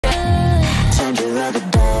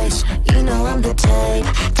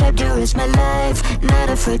the type to risk my life, not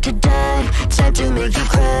afraid to die, type to make you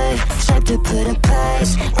cry, type to put a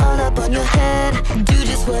price all up on your head, do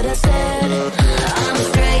just what I said. I'm a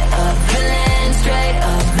straight up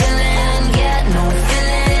villain, yeah, no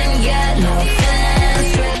feeling, yeah, no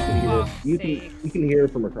feeling. You can hear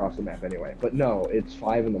it from across the map anyway, but no, it's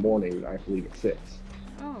 5 in the morning. I believe it's 6.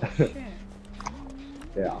 Oh shit.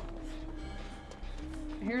 Yeah.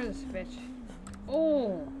 I hear this bitch.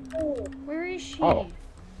 Oh, where is she? Oh,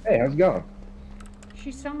 hey, how's it going?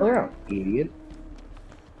 She's somewhere. Around, idiot.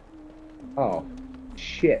 Oh,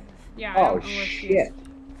 shit. Yeah. Oh shit.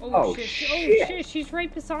 Oh shit. Oh shit. She's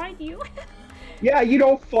right beside you. Yeah, you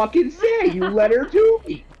don't fucking say. You let her do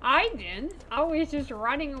me. I didn't. I was just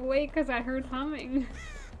running away because I heard humming.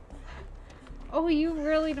 Oh, you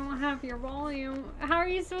really don't have your volume. How are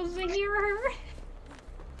you supposed to hear her?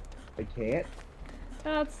 I can't.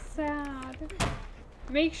 That's sad.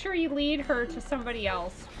 Make sure you lead her to somebody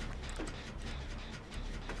else.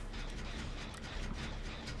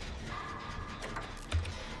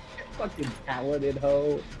 Fucking talented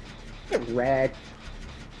hoe. Get wrecked.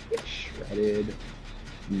 Get shredded.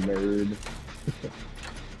 Nerd.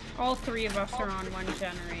 All 3 of us are on one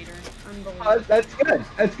generator. Unbelievable. That's good.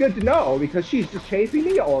 That's good to know because she's just chasing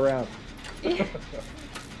me all around.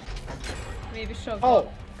 Maybe she'll go.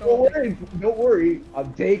 Oh, don't worry.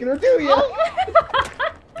 I'm taking her to you. Oh.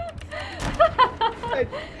 I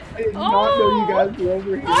did not know you guys were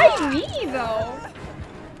over here. Why me though?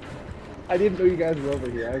 I didn't know you guys were over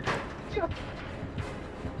here.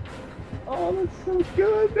 Oh, that's so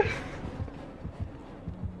good.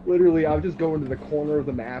 Literally, I'm just going to the corner of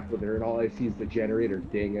the map with her, and all I see is the generator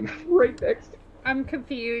ding, and I'm right next to her. I'm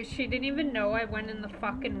confused. She didn't even know I went in the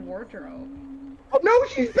fucking wardrobe. Oh no,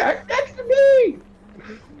 she's back next to me!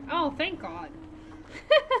 Oh, thank God.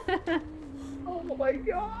 Oh my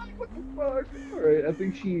God, what the fuck? Alright, I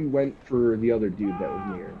think she went for the other dude that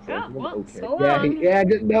was near. So oh, well, okay. So long. Yeah,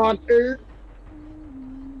 just knocked her.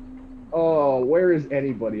 Oh, where is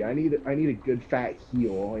anybody? I need a good fat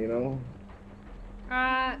heal, you know?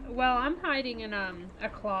 Well, I'm hiding in a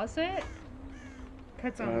closet.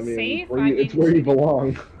 Cause I'm safe. It's where you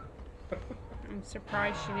belong. I'm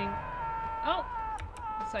surprised she didn't. Oh,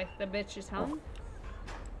 looks like the bitch is home.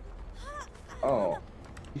 Oh,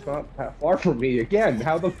 she's not that far from me again.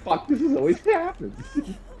 How the fuck does this always happen?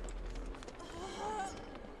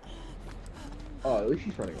 Oh, at least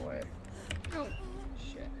she's running away. Oh,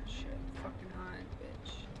 shit, fucking hide,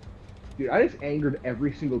 bitch. Dude, I just angered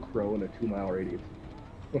every single crow in a 2-mile radius.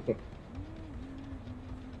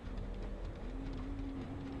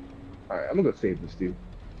 Alright, I'm gonna go save this dude.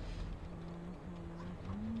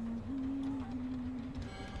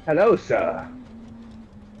 Hello, sir.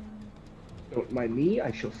 Don't mind me,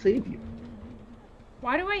 I shall save you.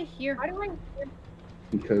 Why do I hear her?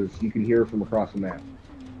 Because you can hear her from across the map.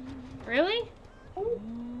 Really?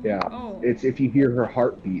 Yeah. Oh. It's if you hear her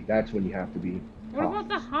heartbeat, that's when you have to be What about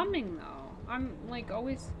the humming, though? I'm, like,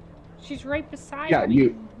 always... She's right beside me. Yeah,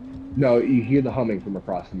 No, you hear the humming from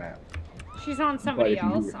across the map. She's on somebody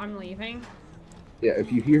else. I'm leaving. Yeah,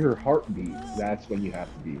 if you hear her heartbeat, that's when you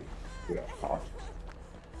have to be, you know, cautious.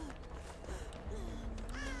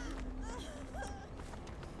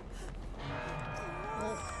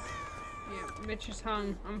 Oh. Yeah, bitch is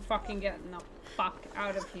hung. I'm fucking getting the fuck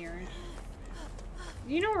out of here.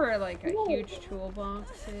 You know where, like, a huge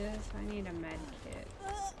toolbox is? I need a med kit.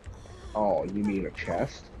 Oh, you mean a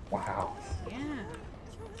chest? Wow. Yeah.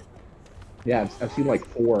 Yeah, I've seen like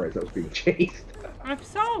 4 as I was being chased. I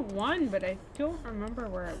saw 1, but I don't remember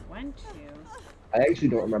where it went to. I actually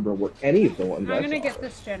don't remember where any of the ones I saw. I'm gonna get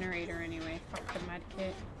this generator anyway. Fuck the med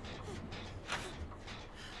kit.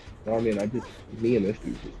 No, I mean, me and this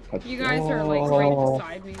dude just touched. You guys are like right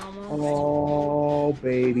beside me almost. Oh,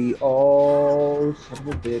 baby. Oh, son of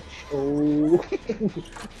a bitch. Oh.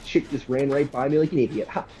 Chick just ran right by me like an idiot.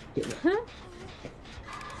 Ha! Get me. Huh?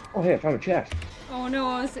 Oh, hey, I found a chest. Oh no,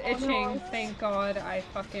 I was itching. Oh, no. Thank God I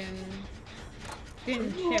fucking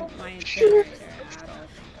didn't chip my generator at all.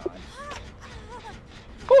 Thank God.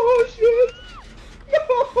 Oh, shit!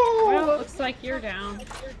 No! Well, looks like you're down.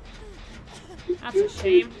 That's a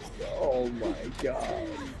shame. Oh my God.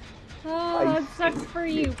 Oh, that sucks for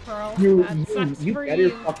you, Pearl. You better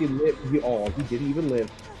fucking live. You didn't even live.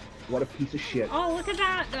 What a piece of shit. Oh, look at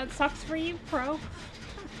that. That sucks for you, Pro.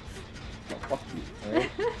 Oh, fuck you, alright?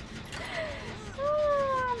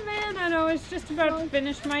 Oh, man, I know. It's just about to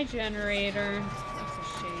finish my generator. That's a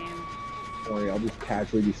shame. Don't worry, I'll just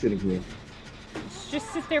casually be sitting here.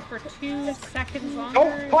 Just sit there for 2 seconds longer.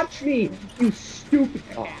 Don't touch me, you stupid.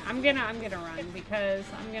 Okay, I'm gonna run because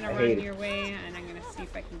I'm gonna run your way and I'm gonna see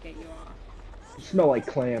if I can get you off. You smell like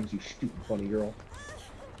clams, you stupid funny girl.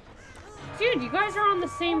 Dude, you guys are on the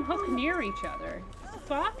same hook near each other. What the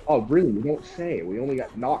fuck? Oh, really? We don't say. We only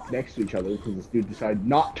got knocked next to each other because this dude decided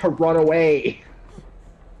not to run away.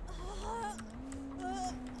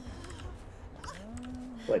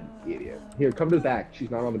 What an idiot. Here, come to the back. She's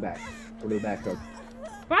not on the back. Come to the back, hook.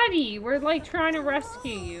 Buddy, we're like trying to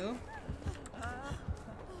rescue you.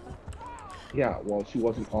 Yeah, well, she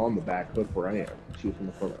wasn't on the back hook where I am. She was on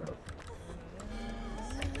the front hook.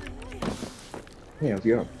 Hey, how's it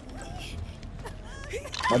going?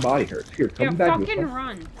 My body hurts. Here, come back this way. fucking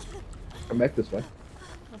run. Come back this way.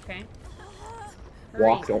 Okay.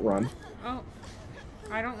 Walk, Hurry. don't run. Oh.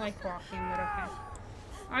 I don't like walking,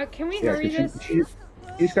 but okay. Can we Yeah, hurry 'cause this? she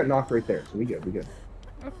just got knocked right there, so we good, we good.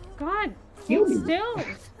 Oh, God. Heal Hold me. still.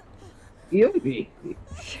 Heal me.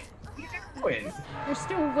 Win. We're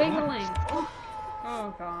still wiggling.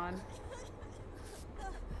 Oh, God.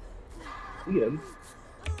 We good.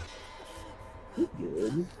 We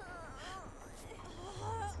good.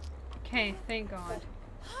 Okay, thank God.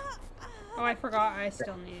 Oh, I forgot I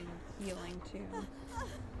still need healing, too.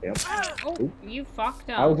 Yep. Oh, Oop. you fucked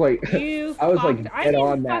up. I was like, You I was fucked. like I dead didn't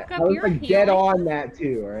on that. fuck up I was your like dead healing, on that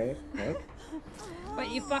too, right? Yep. But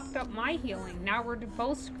you fucked up my healing. Now we're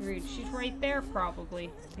both screwed. She's right there, probably.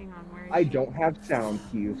 Hang on, where is I she? don't have sound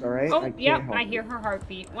cues, all right? Oh, I can't yep, help I you. hear her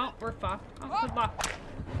heartbeat. Well, we're fucked. Oh, good luck.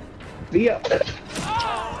 See ya.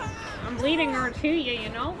 I'm leading her to you, you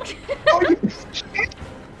know? Oh, you shit.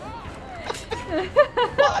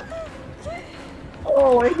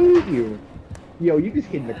 Oh, I hate you. Yo, you just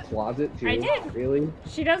hid in the closet too. I did. Really?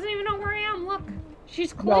 She doesn't even know where I am. Look,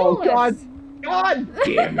 she's No, clueless. God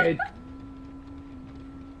damn it.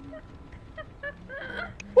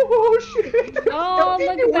 Oh shit. Oh, Don't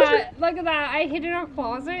look you at want that. Look at that. I hid in a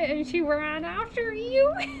closet and she ran after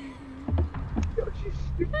you. Yo, she's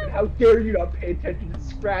stupid. How dare you not pay attention to the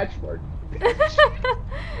scratch mark?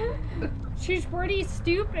 She's pretty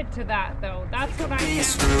stupid to that, though. That's what I Be am.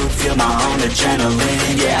 screwed, feel my own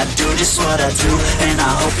adrenaline. Yeah, I do just what I do, and I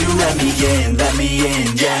hope you let me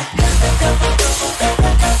in, yeah.